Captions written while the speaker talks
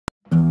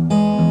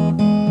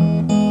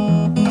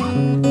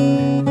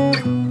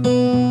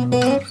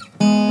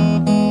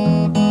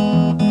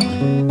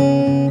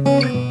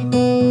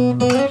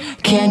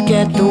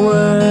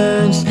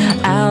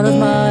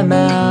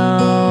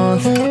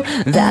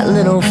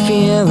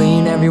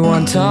feeling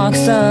everyone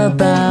talks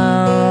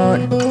about.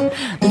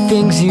 The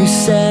things you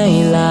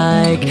say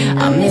like,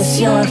 I miss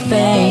your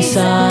face,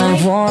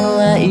 I wanna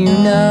let you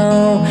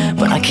know,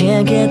 but I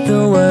can't get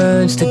the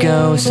words to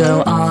go.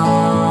 So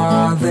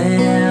I'll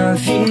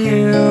live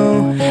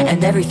you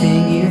and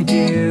everything you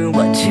do.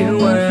 What two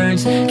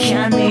words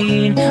can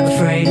mean?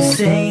 Afraid to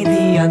say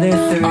the other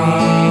three.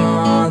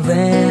 I'll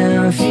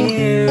live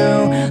you,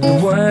 the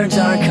words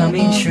are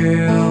coming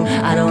true.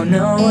 I don't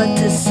know what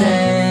to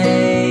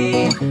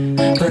say,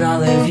 but I'll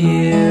live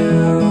you.